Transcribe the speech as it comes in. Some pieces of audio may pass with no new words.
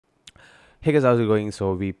Hey guys, how's it going?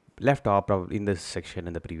 So we left off in this section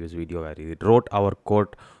in the previous video where we wrote our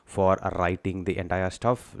code for writing the entire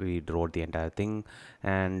stuff. We wrote the entire thing,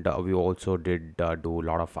 and we also did do a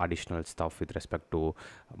lot of additional stuff with respect to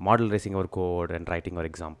model racing our code and writing our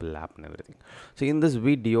example app and everything. So in this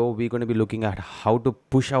video, we're going to be looking at how to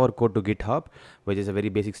push our code to GitHub, which is a very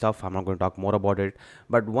basic stuff. I'm not going to talk more about it,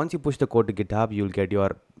 but once you push the code to GitHub, you'll get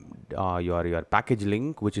your package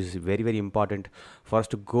link, which is very important for us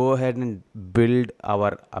to go ahead and build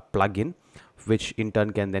our plugin, which in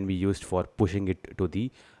turn can then be used for pushing it to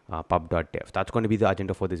the Pub.dev. That's going to be the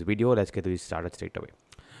agenda for this video. Let's get this started straight away.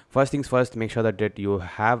 First things first, make sure that you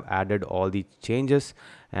have added all the changes,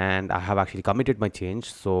 and I have actually committed my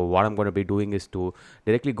change. So what I'm going to be doing is to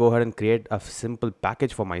directly go ahead and create a simple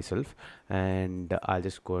package for myself, and I'll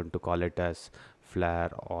just going to call it as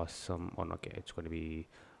Flare Awesome. Okay, it's going to be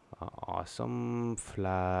awesome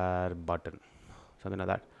Flare button, something like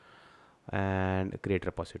that, and create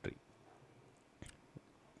repository.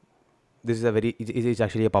 This is a it's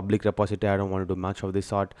actually a public repository. I don't want to do much of this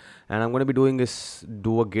sort, and I'm going to be doing is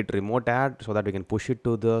do a Git Remote Add so that we can push it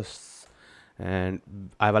to this. And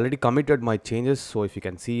I've already committed my changes, so if you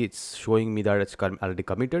can see, it's showing me that it's already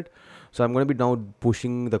committed. So I'm going to be now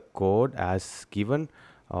pushing the code as given,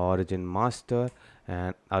 origin master,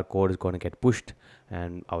 and our code is going to get pushed,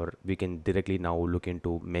 and we can directly now look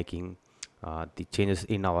into making the changes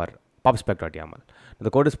in our pubspec.yaml. The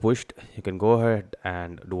code is pushed. You can go ahead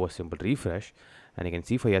and do a simple refresh, and you can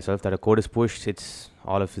see for yourself that the code is pushed. It's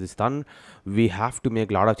all of this done. We have to make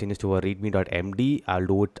a lot of changes to our readme.md. I'll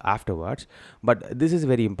do it afterwards, but this is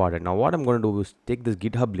very important. Now what I'm going to do is take this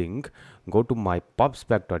GitHub link, go to my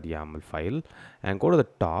pubspec.yaml file, and go to the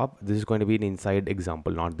top. This is going to be an inside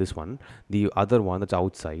example, not this one, the other one that's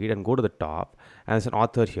outside, and go to the top, and as an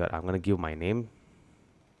author here, I'm going to give my name.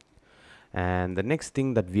 And the next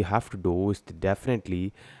thing that we have to do is to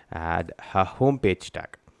definitely add a homepage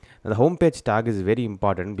tag. Now the homepage tag is very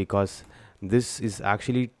important because this is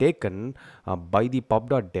actually taken by the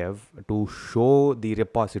pub.dev to show the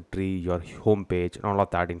repository your homepage, and all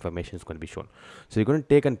of that information is going to be shown. So you're going to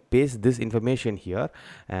take and paste this information here,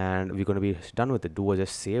 and we're going to be done with it. Do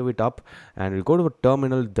just save it up, and we'll go to a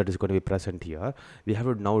terminal that is going to be present here. We have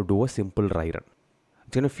to now do a simple dry run.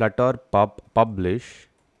 It's going to flutter publish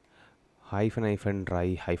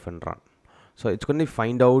 -try-run. So it's going to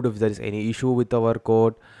find out if there is any issue with our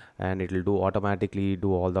code, and it will do automatically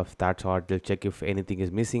do all of that sort. It'll check if anything is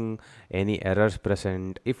missing, any errors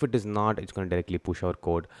present. If it is not, it's going to directly push our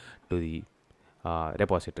code to the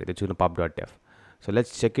repository that's in pub.dev. So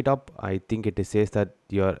let's check it up. I think it says that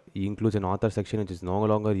it includes an author section which is no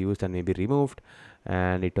longer used and may be removed,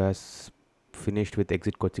 and it has finished with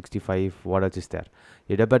exit code 65. What else is there?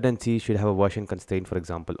 Your dependency should have a version constraint, for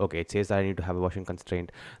example. Okay, it says that I need to have a version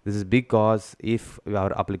constraint. This is because if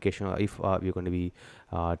our application, if we're going to be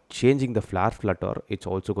changing the Flutter, it's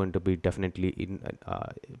also going to be definitely in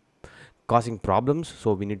causing problems.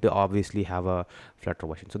 So we need to obviously have a Flutter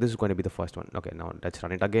version. So this is going to be the first one. Okay, now let's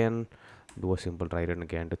run it again. Do a simple try run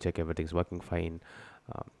again to check everything's working fine.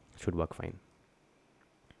 Should work fine.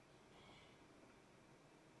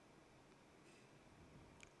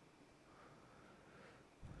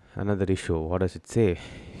 Another issue. What does it say?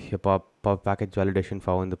 Your pub package validation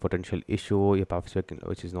found the potential issue. Your pubspec,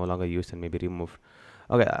 which is no longer used and may be removed.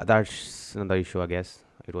 Okay, that's another issue, I guess.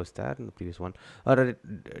 It was there in the previous one. Alright,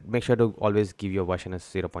 make sure to always give your version as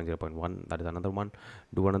 0.0.1. That is another one.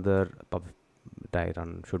 Do another pub dry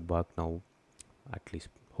run. Should work now, at least,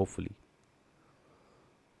 hopefully.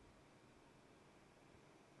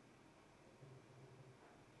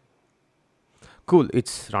 Cool,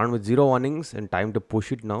 it's run with 0 warnings and time to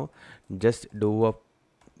push it now. Just do a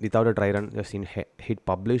without a dry run, just hit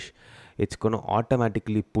publish. It's going to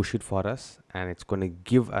automatically push it for us, and it's going to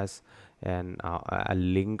give us a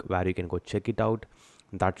link where you can go check it out.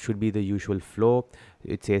 That should be the usual flow.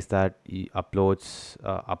 It says that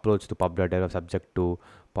uploads to pub.dev subject to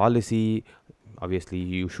policy. Obviously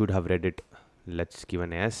you should have read it. Let's give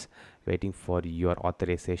an S. Waiting for your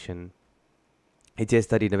authorization. It says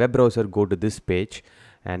that in a web browser, go to this page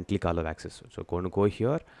and click allow access. So going to go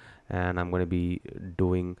here, and I'm going to be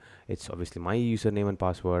doing, it's obviously my username and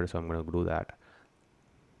password, so I'm going to do that.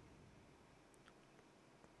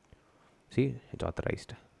 See, it's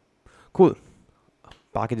authorized. Cool,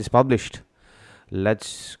 package is published.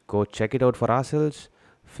 Let's go check it out for ourselves.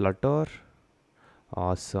 Flutter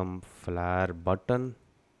awesome Flare button,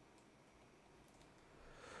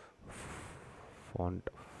 font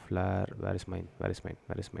Flare. Where is mine?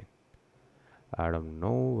 I don't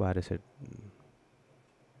know. Where is it?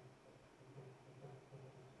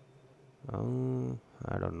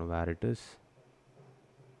 I don't know where it is.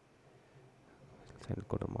 Send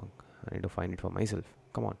code mark. I need to find it for myself.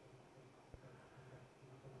 Come on.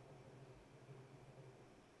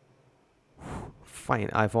 Fine,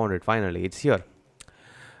 I found it finally. It's here.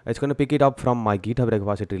 It's going to pick it up from my GitHub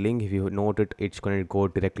repository link. If you note it, it's going to go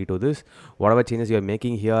directly to this. Whatever changes you're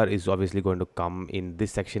making here is obviously going to come in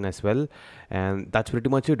this section as well. And that's pretty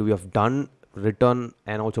much it. We have done, written,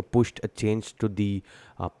 and also pushed a change to the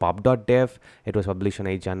Pub.dev. It was published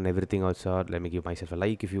on Jan and everything also. Let me give myself a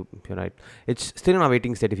like if you're right. It's still in a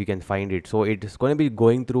waiting state if you can find it. So it's going to be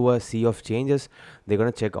going through a sea of changes. They're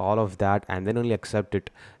going to check all of that and then only accept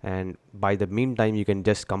it. And by the meantime, you can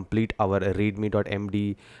just complete our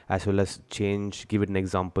readme.md as well as change, give it an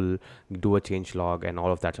example, do a change log and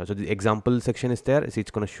all of that. So the example section is there. So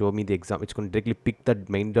it's going to show me the example. It's going to directly pick that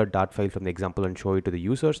main.dart file from the example and show it to the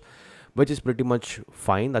users, which is pretty much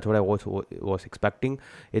fine. That's what I also was expecting.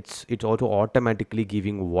 It's also automatically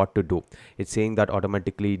giving what to do. It's saying that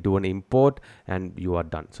automatically do an import and you are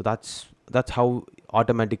done. So that's how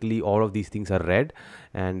automatically all of these things are read,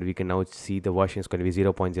 and we can now see the version is going to be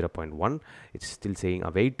 0.0.1. It's still saying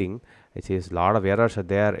awaiting. It says a lot of errors are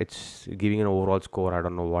there. It's giving an overall score. I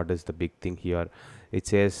don't know what is the big thing here. It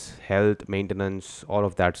says health, maintenance, all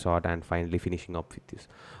of that sort, and finally finishing up with this.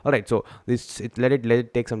 All right, so let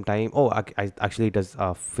it take some time. Oh, actually it has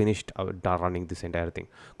finished running this entire thing.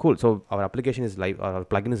 Cool. So our application is live. Our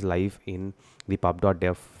plugin is live in the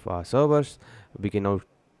pub.dev servers. We can now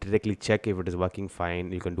directly check if it is working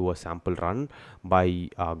fine. You can do a sample run by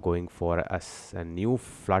going for a new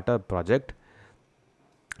Flutter project,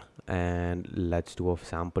 and let's do a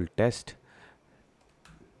sample test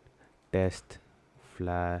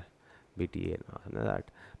flat bta and that.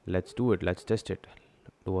 Let's do it. Let's test it.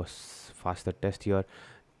 Do a faster test here.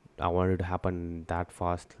 I want it to happen that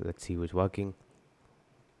fast. Let's see who's working.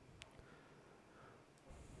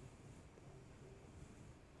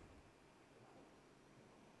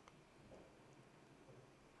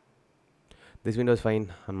 This window is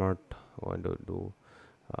fine. I'm not going to do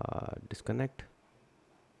disconnect.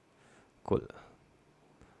 Cool.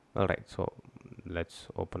 All right, so let's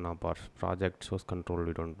open up our project source control.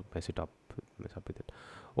 We don't mess up with it.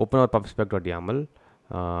 Open our pubspec.yaml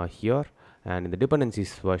here, and in the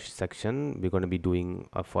dependencies section, we're going to be doing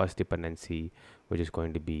a first dependency, which is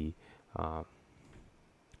going to be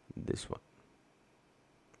this one.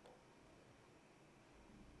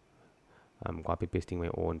 I'm copy pasting my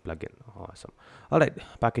own plugin. Awesome. All right,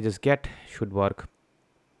 packages get should work.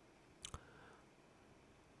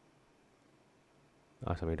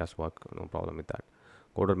 Awesome, it does work. No problem with that.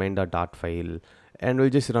 Go to main.dart file, and we'll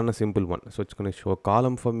just run a simple one. So it's going to show a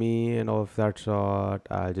column for me and all of that sort.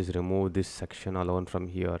 I'll just remove this section alone from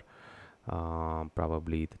here.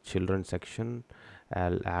 Probably the children section.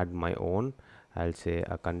 I'll add my own. I'll say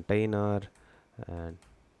a container, and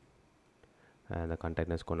the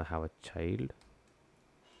container is going to have a child.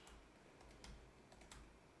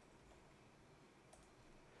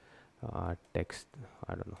 Text,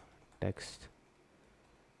 I don't know, text.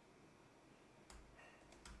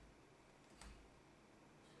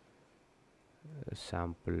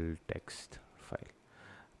 Sample text file.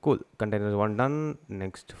 Cool. Container one done.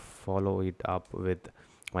 Next, follow it up with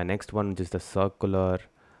my next one, which is the circular.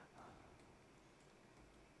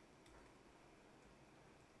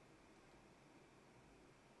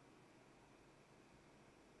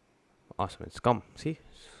 Awesome, it's come. See,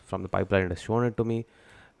 from the pipeline it has shown it to me.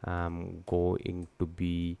 I'm going to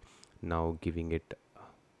be now giving it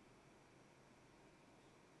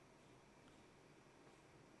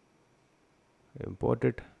import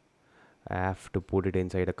it. I have to put it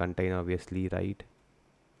inside a container, obviously, right?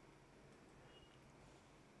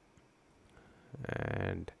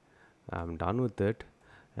 And I'm done with it,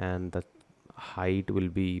 and the height will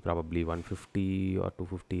be probably 150 or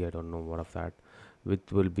 250. I don't know what of that.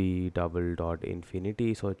 Width will be double dot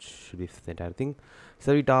infinity, so it should be the entire thing.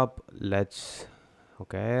 Serve it up. Let's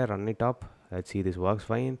run it up. Let's see, this works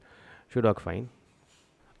fine. Should work fine.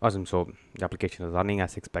 Awesome. So the application is running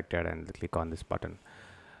as expected, and click on this button.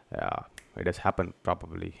 It has happened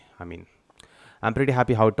probably. I mean, I'm pretty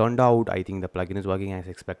happy how it turned out. I think the plugin is working as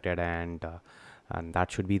expected, and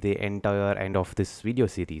that should be the entire end of this video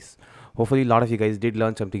series. Hopefully a lot of you guys did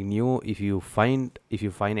learn something new. If you find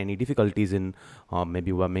any difficulties in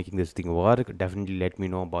maybe we're making this thing work, definitely let me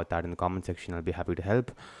know about that in the comment section. I'll be happy to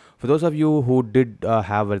help. For those of you who did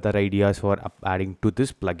have other ideas for adding to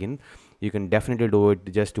this plugin, you can definitely do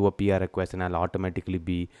it. Just do a PR request, and I'll automatically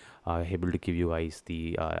be able to give you guys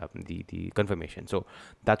the confirmation. So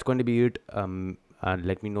that's going to be it.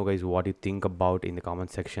 Let me know, guys, what you think about in the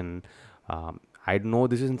comment section. I know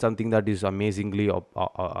this isn't something that is amazingly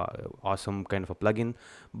awesome kind of a plugin,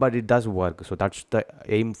 but it does work. So that's the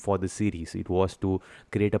aim for the series. It was to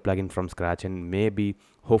create a plugin from scratch and maybe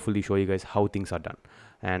hopefully show you guys how things are done.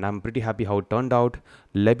 And I'm pretty happy how it turned out.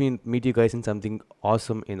 Let me meet you guys in something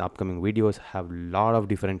awesome in upcoming videos. Have a lot of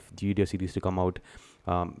different video series to come out.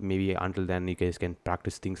 Maybe until then you guys can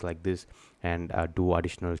practice things like this and do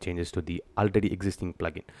additional changes to the already existing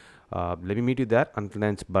plugin. Let me meet you there. Until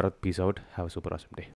then, it's Bharat. Peace out. Have a super awesome day.